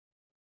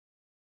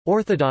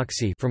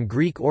Orthodoxy, from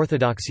Greek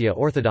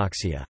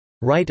orthodoxia,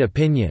 right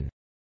opinion,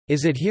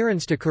 is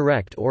adherence to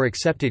correct or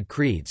accepted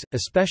creeds,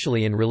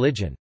 especially in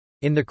religion.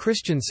 In the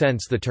Christian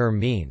sense, the term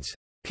means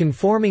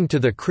conforming to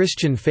the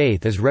Christian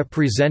faith as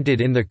represented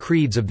in the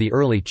creeds of the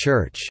early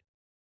Church.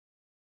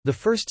 The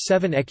first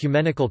 7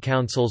 ecumenical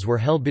councils were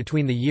held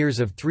between the years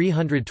of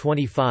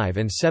 325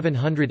 and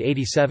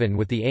 787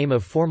 with the aim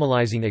of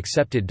formalizing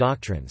accepted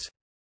doctrines.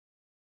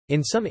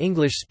 In some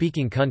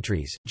English-speaking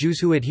countries, Jews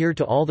who adhere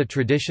to all the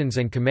traditions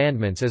and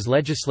commandments as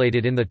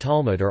legislated in the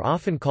Talmud are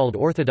often called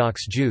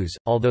Orthodox Jews,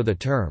 although the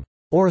term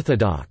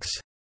 «Orthodox»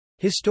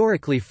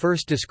 historically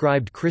first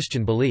described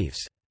Christian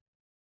beliefs.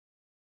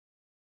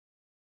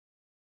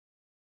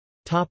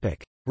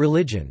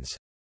 Religions.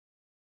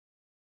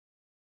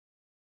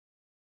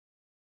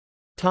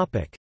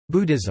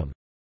 Buddhism.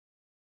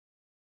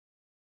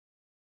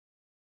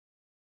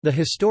 The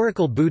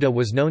historical Buddha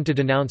was known to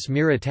denounce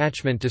mere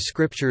attachment to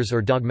scriptures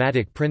or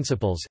dogmatic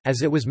principles,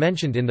 as it was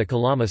mentioned in the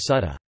Kalama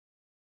Sutta.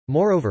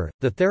 Moreover,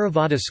 the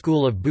Theravada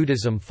school of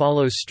Buddhism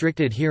follows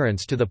strict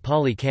adherence to the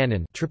Pali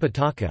Canon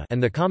Tripitaka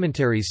and the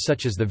commentaries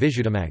such as the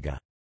Visuddhimagga.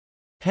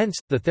 Hence,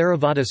 the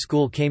Theravada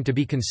school came to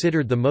be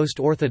considered the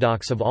most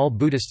orthodox of all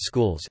Buddhist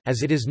schools,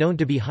 as it is known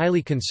to be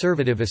highly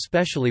conservative,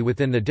 especially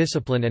within the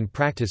discipline and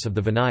practice of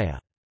the Vinaya.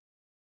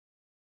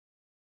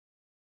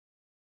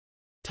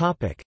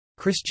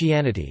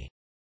 Christianity.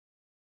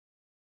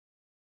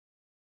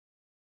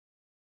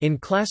 In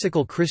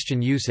classical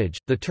Christian usage,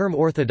 the term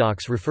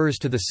orthodox refers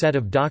to the set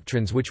of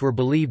doctrines which were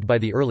believed by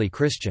the early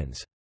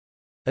Christians.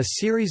 A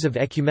series of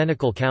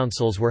ecumenical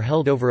councils were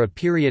held over a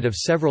period of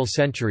several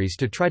centuries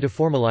to try to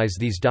formalize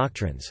these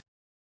doctrines.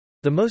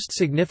 The most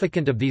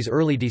significant of these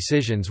early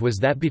decisions was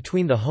that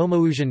between the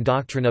Homoousian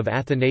doctrine of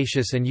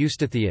Athanasius and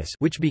Eustathius,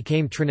 which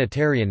became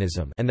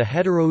Trinitarianism, and the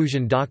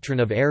Heteroousian doctrine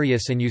of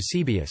Arius and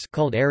Eusebius,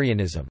 called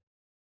Arianism.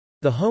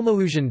 The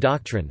Homoousian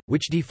doctrine,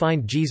 which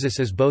defined Jesus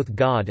as both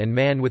God and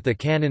man with the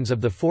canons of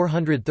the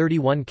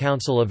 431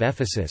 Council of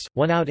Ephesus,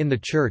 won out in the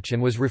Church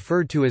and was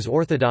referred to as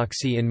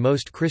orthodoxy in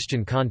most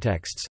Christian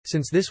contexts.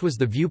 Since this was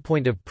the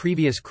viewpoint of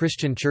previous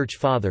Christian Church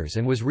Fathers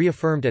and was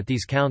reaffirmed at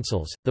these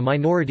councils, the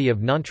minority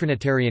of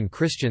non-Trinitarian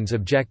Christians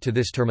object to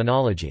this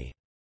terminology.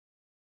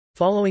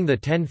 Following the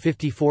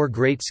 1054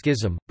 Great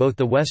Schism, both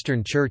the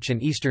Western Church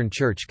and Eastern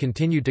Church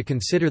continued to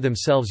consider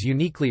themselves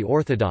uniquely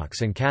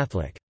Orthodox and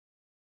Catholic.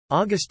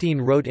 Augustine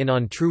wrote in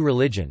On True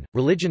Religion,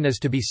 religion is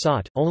to be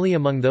sought, only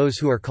among those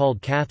who are called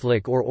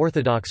Catholic or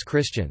Orthodox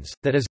Christians,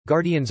 that is,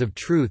 guardians of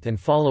truth and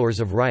followers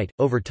of right.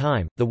 Over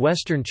time, the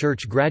Western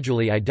Church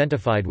gradually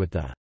identified with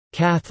the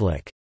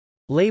Catholic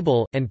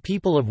label, and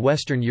people of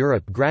Western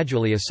Europe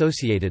gradually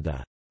associated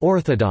the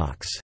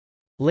Orthodox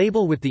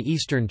label with the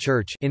Eastern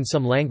Church. In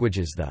some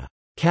languages the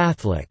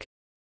Catholic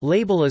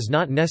label is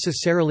not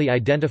necessarily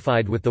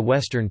identified with the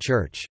Western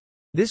Church.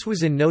 This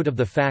was in note of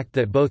the fact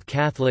that both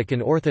Catholic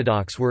and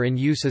Orthodox were in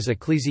use as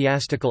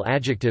ecclesiastical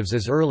adjectives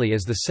as early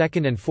as the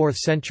 2nd and 4th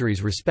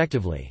centuries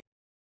respectively.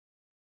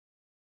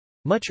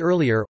 Much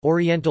earlier,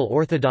 Oriental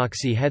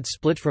Orthodoxy had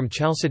split from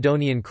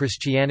Chalcedonian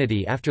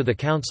Christianity after the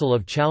Council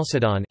of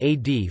Chalcedon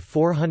AD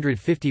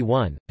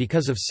 451,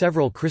 because of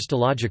several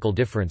Christological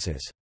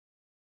differences.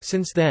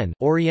 Since then,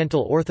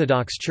 Oriental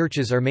Orthodox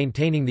churches are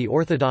maintaining the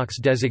Orthodox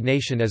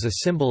designation as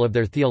a symbol of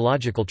their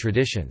theological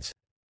traditions.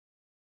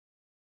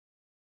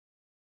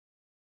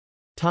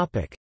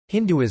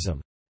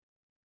 Hinduism.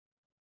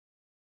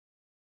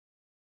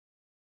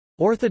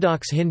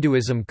 Orthodox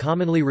Hinduism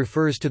commonly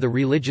refers to the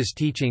religious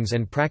teachings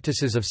and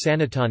practices of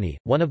Sanatani,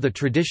 one of the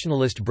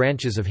traditionalist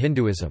branches of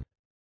Hinduism.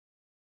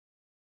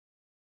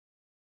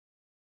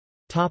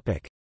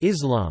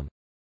 Islam.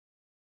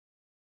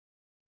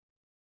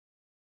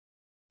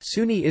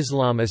 Sunni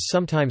Islam is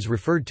sometimes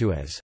referred to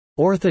as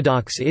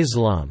Orthodox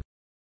Islam.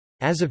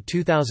 As of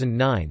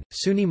 2009,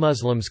 Sunni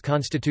Muslims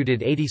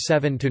constituted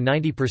 87 to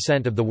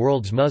 90% of the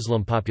world's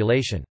Muslim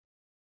population.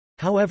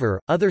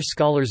 However, other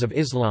scholars of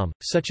Islam,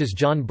 such as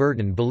John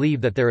Burton, believe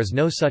that there is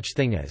no such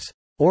thing as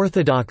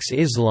Orthodox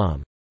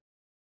Islam.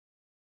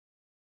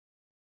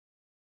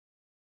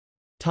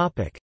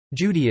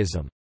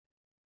 Judaism.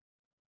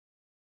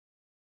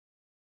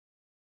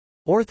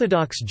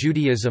 Orthodox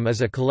Judaism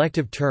is a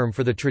collective term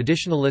for the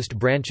traditionalist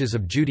branches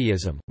of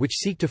Judaism, which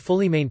seek to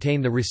fully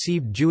maintain the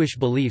received Jewish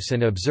beliefs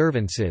and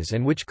observances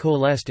and which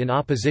coalesced in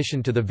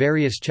opposition to the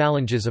various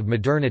challenges of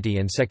modernity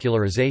and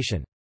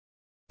secularization.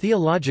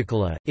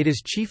 Theologically, it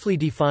is chiefly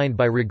defined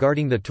by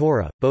regarding the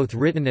Torah, both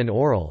written and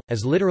oral,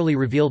 as literally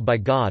revealed by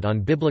God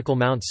on biblical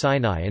Mount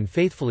Sinai and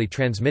faithfully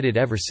transmitted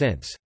ever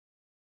since.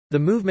 The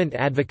movement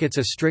advocates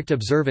a strict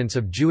observance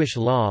of Jewish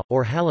law,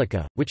 or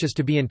halakha, which is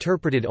to be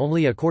interpreted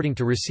only according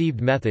to received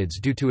methods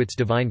due to its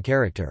divine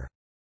character.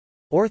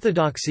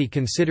 Orthodoxy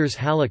considers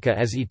halakha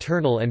as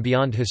eternal and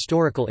beyond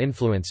historical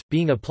influence,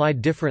 being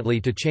applied differently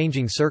to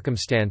changing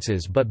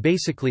circumstances but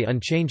basically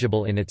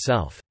unchangeable in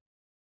itself.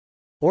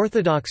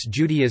 Orthodox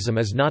Judaism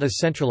is not a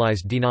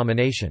centralized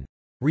denomination.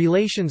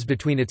 Relations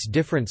between its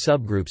different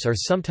subgroups are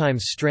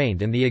sometimes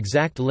strained and the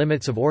exact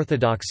limits of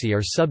orthodoxy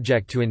are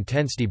subject to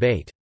intense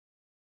debate.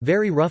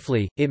 Very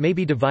roughly, it may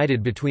be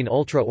divided between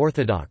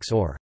ultra-Orthodox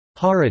or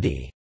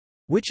Haredi,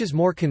 which is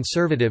more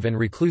conservative and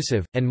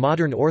reclusive, and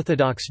modern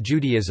Orthodox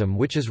Judaism,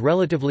 which is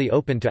relatively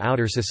open to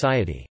outer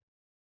society.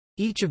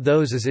 Each of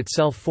those is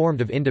itself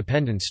formed of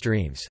independent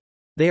streams.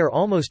 They are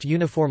almost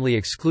uniformly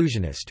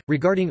exclusionist,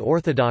 regarding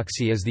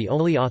orthodoxy as the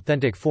only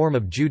authentic form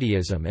of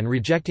Judaism and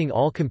rejecting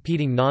all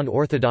competing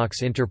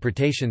non-orthodox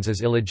interpretations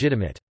as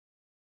illegitimate.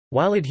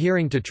 While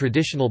adhering to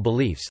traditional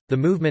beliefs, the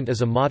movement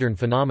is a modern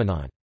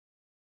phenomenon.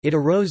 It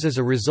arose as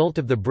a result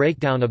of the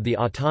breakdown of the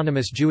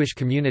autonomous Jewish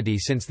community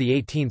since the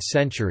 18th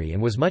century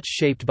and was much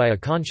shaped by a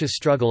conscious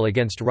struggle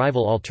against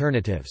rival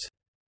alternatives.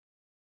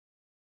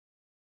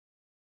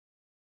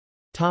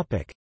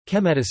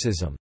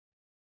 Chemeticism.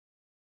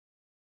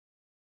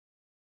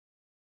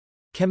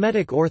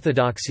 Kemetic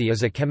Orthodoxy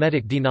is a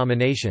Kemetic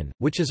denomination,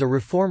 which is a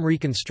reform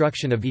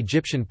reconstruction of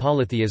Egyptian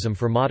polytheism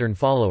for modern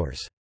followers.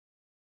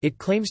 It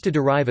claims to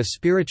derive a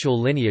spiritual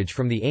lineage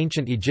from the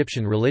ancient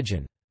Egyptian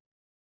religion.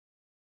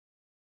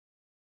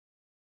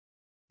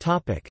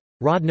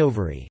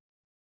 Rodnovery.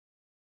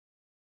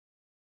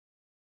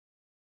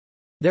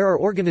 There are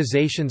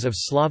organizations of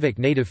Slavic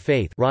native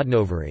faith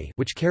Rodnovery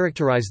which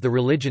characterize the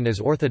religion as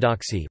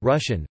Orthodoxy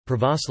Russian,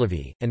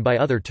 Pravoslavy, and by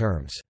other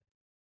terms.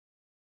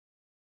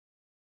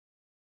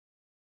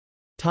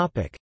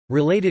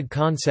 Related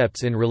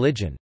concepts in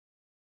religion.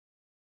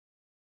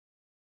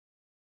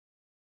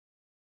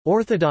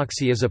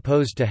 Orthodoxy is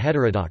opposed to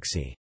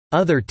heterodoxy,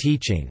 other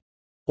teaching,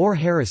 or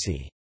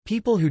heresy.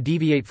 People who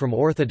deviate from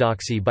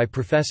orthodoxy by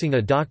professing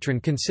a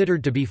doctrine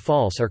considered to be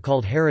false are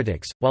called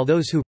heretics, while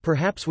those who,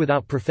 perhaps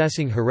without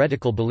professing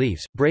heretical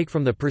beliefs, break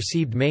from the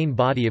perceived main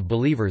body of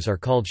believers are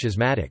called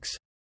schismatics.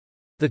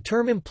 The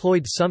term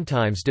employed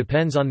sometimes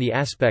depends on the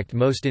aspect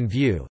most in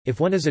view. If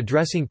one is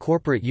addressing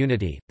corporate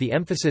unity, the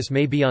emphasis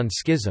may be on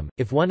schism;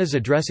 if one is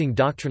addressing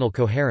doctrinal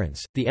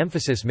coherence, the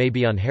emphasis may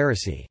be on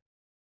heresy.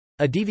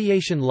 A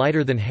deviation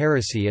lighter than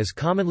heresy is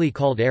commonly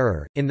called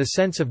error, in the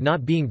sense of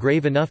not being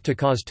grave enough to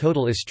cause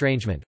total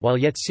estrangement, while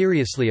yet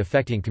seriously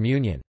affecting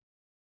communion.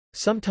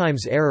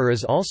 Sometimes error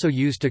is also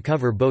used to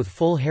cover both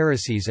full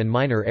heresies and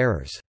minor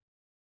errors.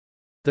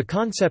 The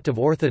concept of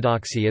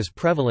orthodoxy is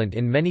prevalent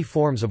in many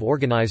forms of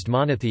organized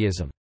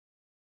monotheism.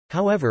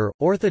 However,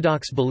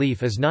 orthodox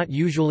belief is not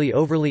usually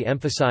overly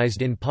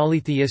emphasized in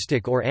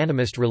polytheistic or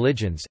animist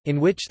religions, in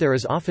which there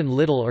is often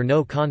little or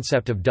no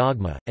concept of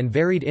dogma, and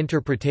varied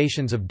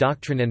interpretations of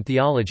doctrine and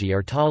theology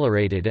are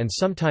tolerated and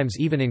sometimes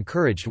even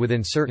encouraged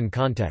within certain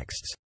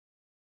contexts.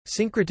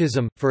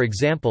 Syncretism, for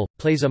example,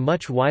 plays a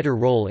much wider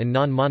role in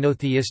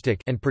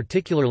non-monotheistic and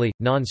particularly,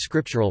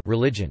 non-scriptural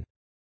religion.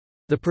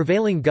 The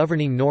prevailing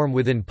governing norm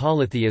within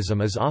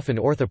polytheism is often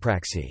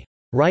orthopraxy,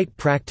 right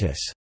practice,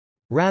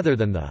 rather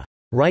than the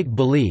right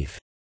belief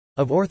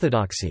of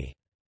orthodoxy.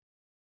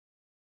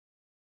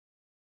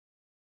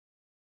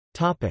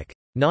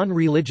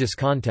 Non-religious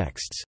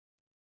contexts.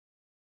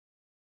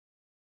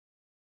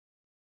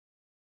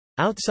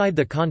 Outside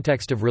the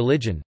context of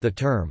religion, the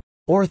term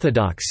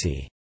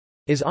orthodoxy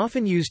is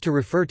often used to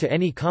refer to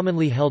any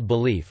commonly held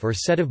belief or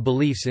set of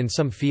beliefs in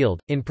some field,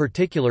 in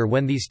particular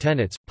when these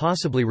tenets,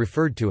 possibly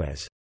referred to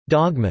as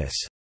dogmas,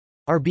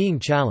 are being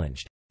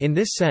challenged. In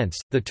this sense,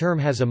 the term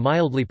has a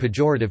mildly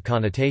pejorative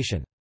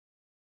connotation.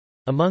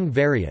 Among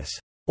various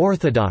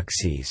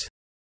orthodoxies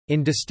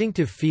in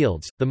distinctive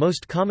fields, the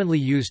most commonly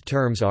used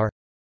terms are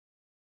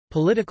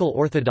political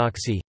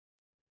orthodoxy,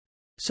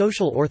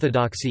 social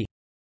orthodoxy,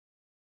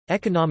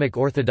 economic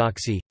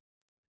orthodoxy,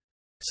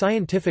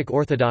 scientific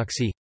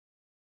orthodoxy,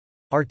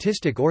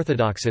 artistic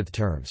orthodoxy. The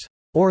terms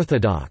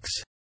orthodox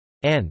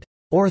and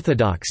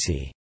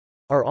orthodoxy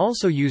are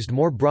also used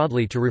more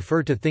broadly to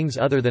refer to things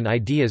other than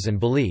ideas and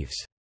beliefs.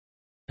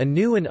 A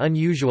new and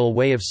unusual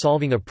way of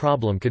solving a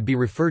problem could be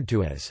referred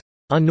to as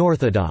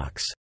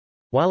unorthodox,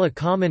 while a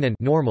common and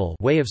normal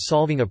way of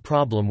solving a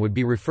problem would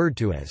be referred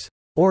to as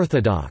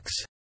orthodox.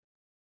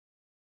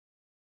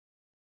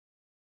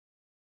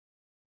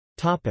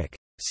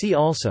 See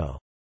also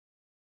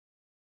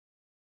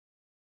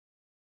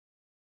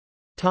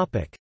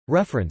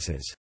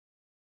References.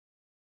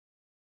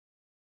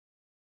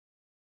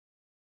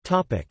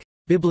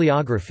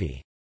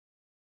 Bibliography.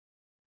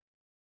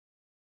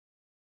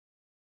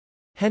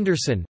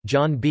 Henderson,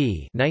 John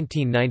B.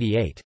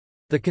 1998.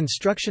 The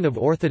Construction of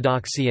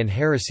Orthodoxy and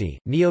Heresy,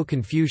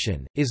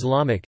 Neo-Confucian,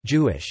 Islamic,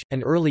 Jewish,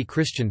 and Early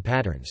Christian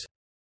Patterns.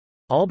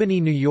 Albany,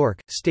 New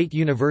York, State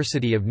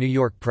University of New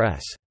York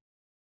Press.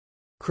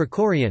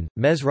 Krikorian,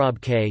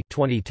 Mesrob K.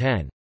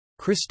 2010.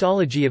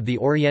 Christology of the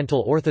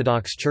Oriental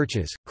Orthodox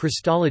Churches,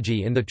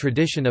 Christology in the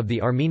Tradition of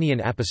the Armenian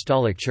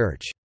Apostolic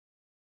Church.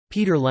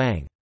 Peter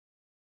Lang.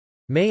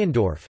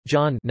 Meyendorf,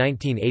 John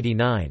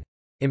 1989.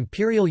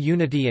 Imperial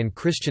Unity and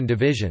Christian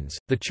Divisions,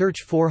 The Church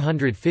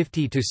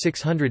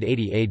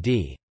 450–680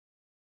 AD.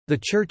 The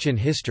Church in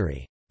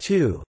History.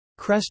 2.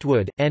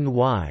 Crestwood,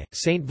 N.Y.,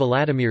 St.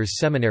 Vladimir's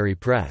Seminary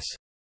Press.